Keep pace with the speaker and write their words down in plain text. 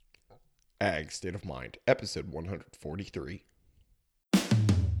Ag State of Mind, episode 143.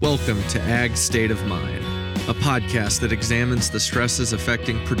 Welcome to Ag State of Mind, a podcast that examines the stresses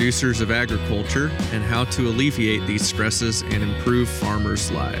affecting producers of agriculture and how to alleviate these stresses and improve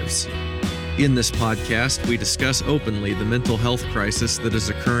farmers' lives. In this podcast, we discuss openly the mental health crisis that is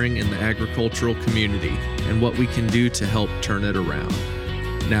occurring in the agricultural community and what we can do to help turn it around.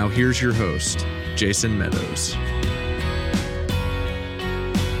 Now here's your host, Jason Meadows.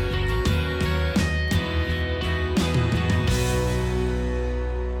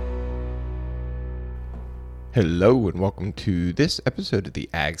 Hello and welcome to this episode of the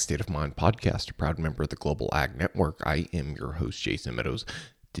Ag State of Mind podcast, a proud member of the Global Ag Network. I am your host, Jason Meadows.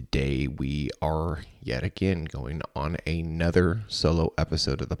 Today we are yet again going on another solo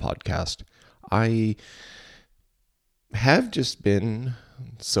episode of the podcast. I have just been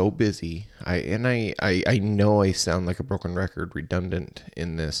so busy. I know I sound like a broken record, redundant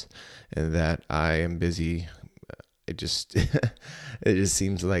in this, and that I am busy. It just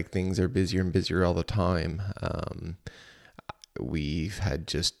seems like things are busier and busier all the time. We've had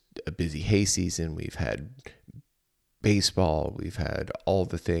just a busy hay season. We've had baseball. We've had all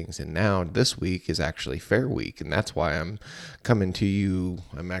the things. And now this week is actually fair week. And that's why I'm coming to you.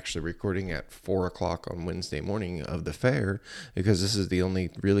 I'm actually recording at 4 o'clock on Wednesday morning of the fair, because this is the only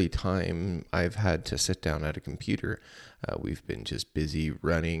really time I've had to sit down at a computer. We've been just busy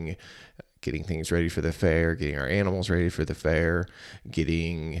running, getting things ready for the fair, getting our animals ready for the fair,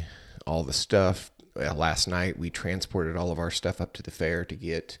 getting all the stuff. Last night, we transported all of our stuff up to the fair to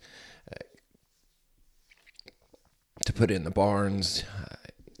get, to put in the barns.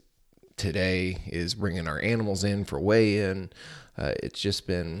 Today is bringing our animals in for weigh-in. It's just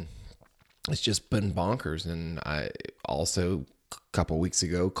been bonkers. And I also, a couple weeks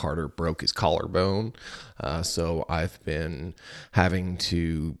ago, Carter broke his collarbone. So I've been having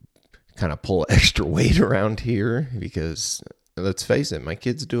to kind of pull extra weight around here because, let's face it, my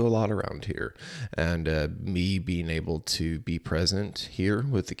kids do a lot around here, and me being able to be present here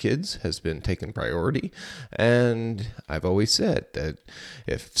with the kids has been taken priority. And I've always said that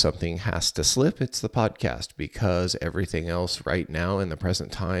if something has to slip, it's the podcast, because everything else right now in the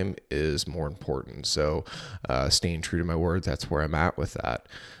present time is more important. So staying true to my word, that's where I'm at with that.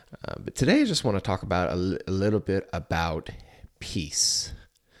 But today I just want to talk about a little bit about peace.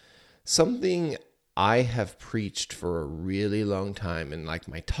 Something I have preached for a really long time in like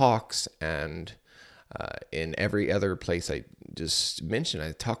my talks and in every other place I just mentioned.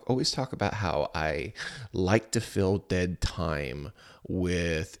 I always talk about how I like to fill dead time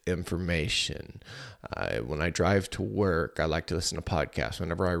with information. When I drive to work, I like to listen to podcasts.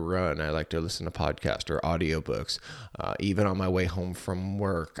 Whenever I run, I like to listen to podcasts or audiobooks. Even on my way home from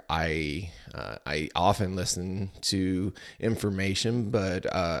work, I often listen to information, but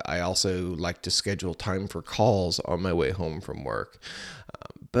I also like to schedule time for calls on my way home from work.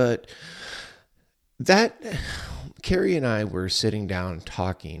 But that, Carrie and I were sitting down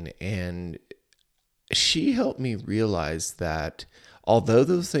talking, and she helped me realize that although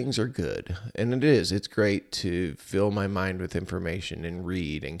those things are good, and it's great to fill my mind with information and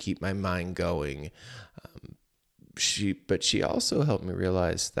read and keep my mind going. But she also helped me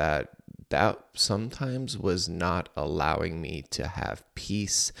realize that sometimes was not allowing me to have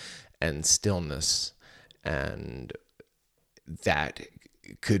peace and stillness, and that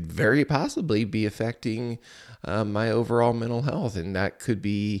could very possibly be affecting my overall mental health. And that could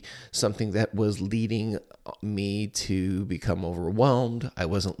be something that was leading me to become overwhelmed. I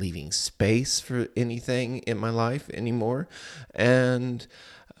wasn't leaving space for anything in my life anymore. And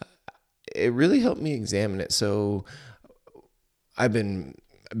it really helped me examine it. So I've been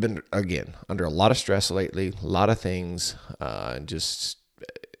again under a lot of stress lately, a lot of things, just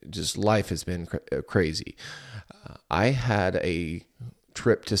life has been crazy. I had a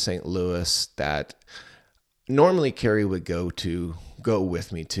trip to St. Louis that normally Carrie would go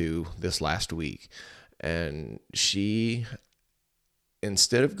with me to this last week. And she,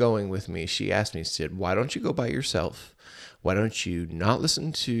 instead of going with me, she asked me, she said, "Why don't you go by yourself? Why don't you not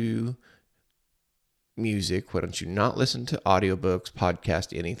listen to music? Why don't you not listen to audiobooks,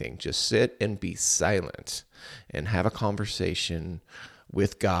 podcast, anything? Just sit and be silent and have a conversation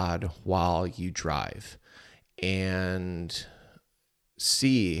with God while you drive, and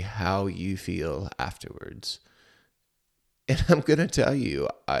see how you feel afterwards." And I'm going to tell you,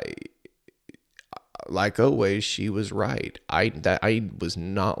 like always, she was right. I was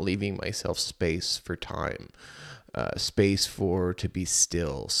not leaving myself space for time, space to be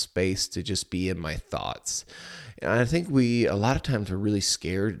still, space to just be in my thoughts. And I think a lot of times we're really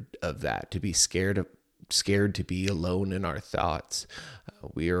scared of that, to be scared to be alone in our thoughts.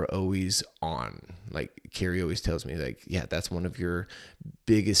 We are always on. Like Carrie always tells me, like, yeah, that's one of your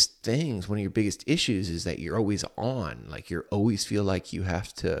biggest things. One of your biggest issues is that you're always on. Like you always feel like you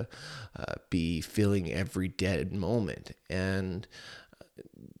have to be filling every dead moment. And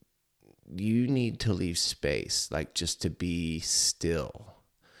you need to leave space, like just to be still.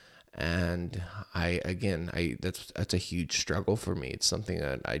 And that's a huge struggle for me. It's something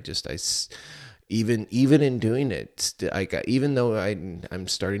that even in doing it, even though I'm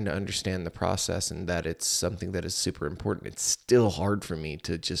starting to understand the process and that it's something that is super important, it's still hard for me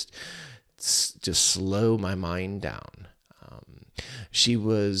to just slow my mind down. She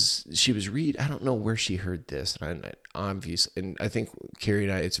was I don't know where she heard this, and I think Carrie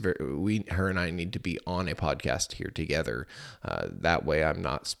and I, her and I need to be on a podcast here together. That way I'm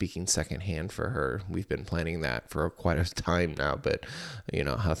not speaking secondhand for her. We've been planning that for quite a time now, but you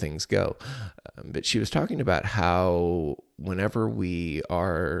know how things go. But she was talking about how whenever we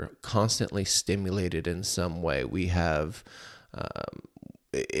are constantly stimulated in some way, we have,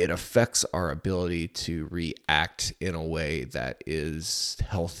 it affects our ability to react in a way that is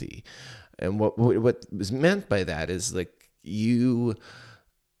healthy. And what was meant by that is like your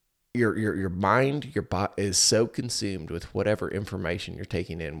mind, your body is so consumed with whatever information you're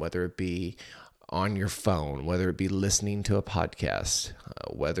taking in, whether it be on your phone, whether it be listening to a podcast,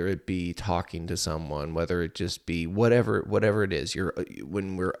 whether it be talking to someone, whether it just be whatever it is.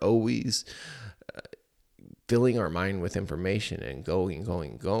 When we're always filling our mind with information and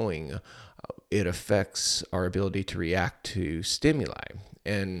going, it affects our ability to react to stimuli.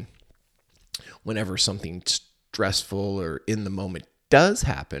 And whenever something stressful or in the moment does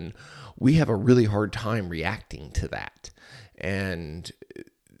happen, we have a really hard time reacting to that. And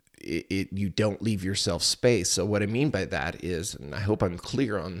you don't leave yourself space. So what I mean by that is, and I hope I'm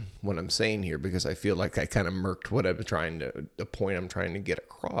clear on what I'm saying here, because I feel like I kind of murked the point I'm trying to get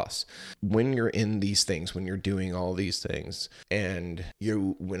across. When you're in these things, when you're doing all these things, and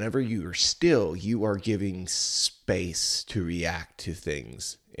whenever you are still, you are giving space to react to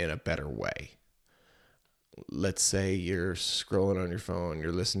things in a better way. Let's say you're scrolling on your phone,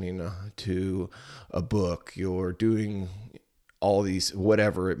 you're listening to a book, you're doing all these,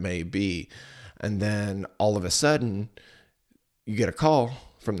 whatever it may be. And then all of a sudden you get a call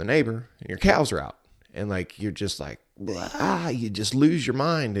from the neighbor and your cows are out. And like, you're just like, you just lose your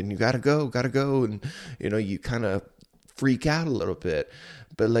mind and you gotta go. And, you kind of freak out a little bit.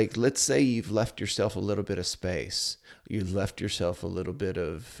 But like, let's say you've left yourself a little bit of space. You've left yourself a little bit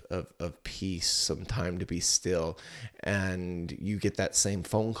of peace, some time to be still. And you get that same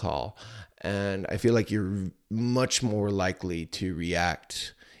phone call. And I feel like you're much more likely to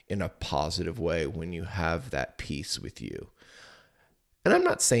react in a positive way when you have that peace with you. And I'm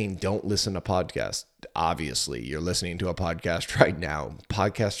not saying don't listen to podcasts. Obviously, you're listening to a podcast right now.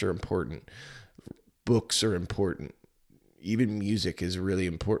 Podcasts are important. Books are important. Even music is really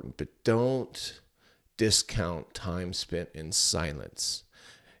important. But don't discount time spent in silence.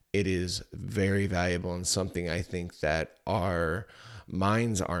 It is very valuable and something I think that our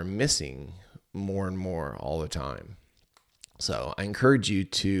minds are missing more and more all the time. So I encourage you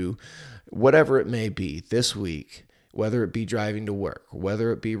to, whatever it may be this week, whether it be driving to work,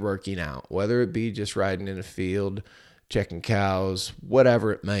 whether it be working out, whether it be just riding in a field, checking cows,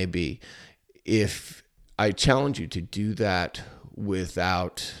 whatever it may be, if I challenge you to do that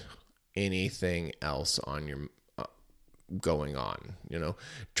without anything else on your going on,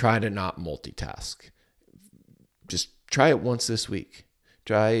 try to not multitask. Just try it once this week.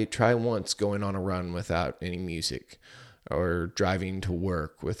 Try once going on a run without any music or driving to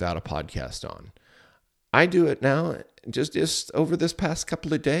work without a podcast on. I do it now just over this past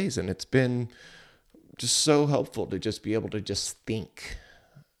couple of days, and it's been just so helpful to just be able to just think.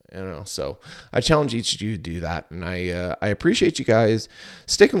 So I challenge each of you to do that, and I appreciate you guys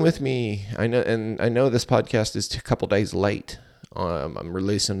sticking with me. I know this podcast is a couple days late. I'm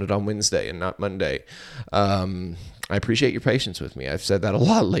releasing it on Wednesday and not Monday. I appreciate your patience with me. I've said that a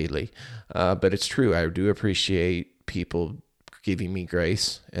lot lately, but it's true. I do appreciate people giving me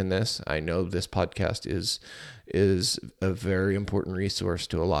grace in this. I know this podcast is a very important resource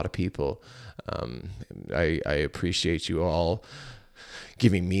to a lot of people. I appreciate you all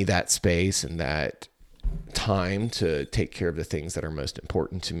giving me that space and that time to take care of the things that are most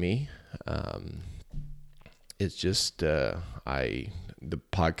important to me. It's just the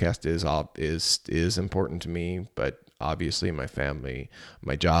podcast is important to me, but obviously my family,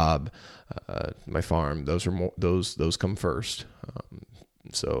 my job, my farm, those come first.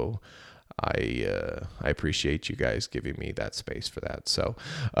 So I appreciate you guys giving me that space for that. So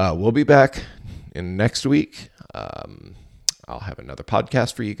we'll be back in next week. I'll have another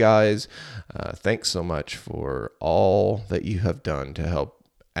podcast for you guys. Thanks so much for all that you have done to help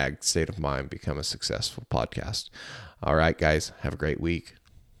Ag State of Mind become a successful podcast. All right, guys, have a great week.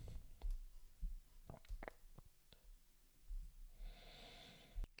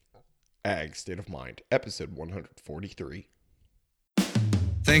 Ag State of Mind, episode 143.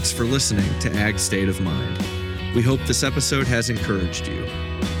 Thanks for listening to Ag State of Mind. We hope this episode has encouraged you.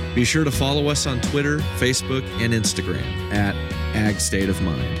 Be sure to follow us on Twitter, Facebook, and Instagram at Ag State of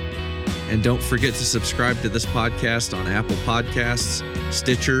Mind. And don't forget to subscribe to this podcast on Apple Podcasts,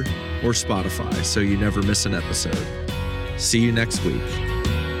 Stitcher, or Spotify so you never miss an episode. See you next week.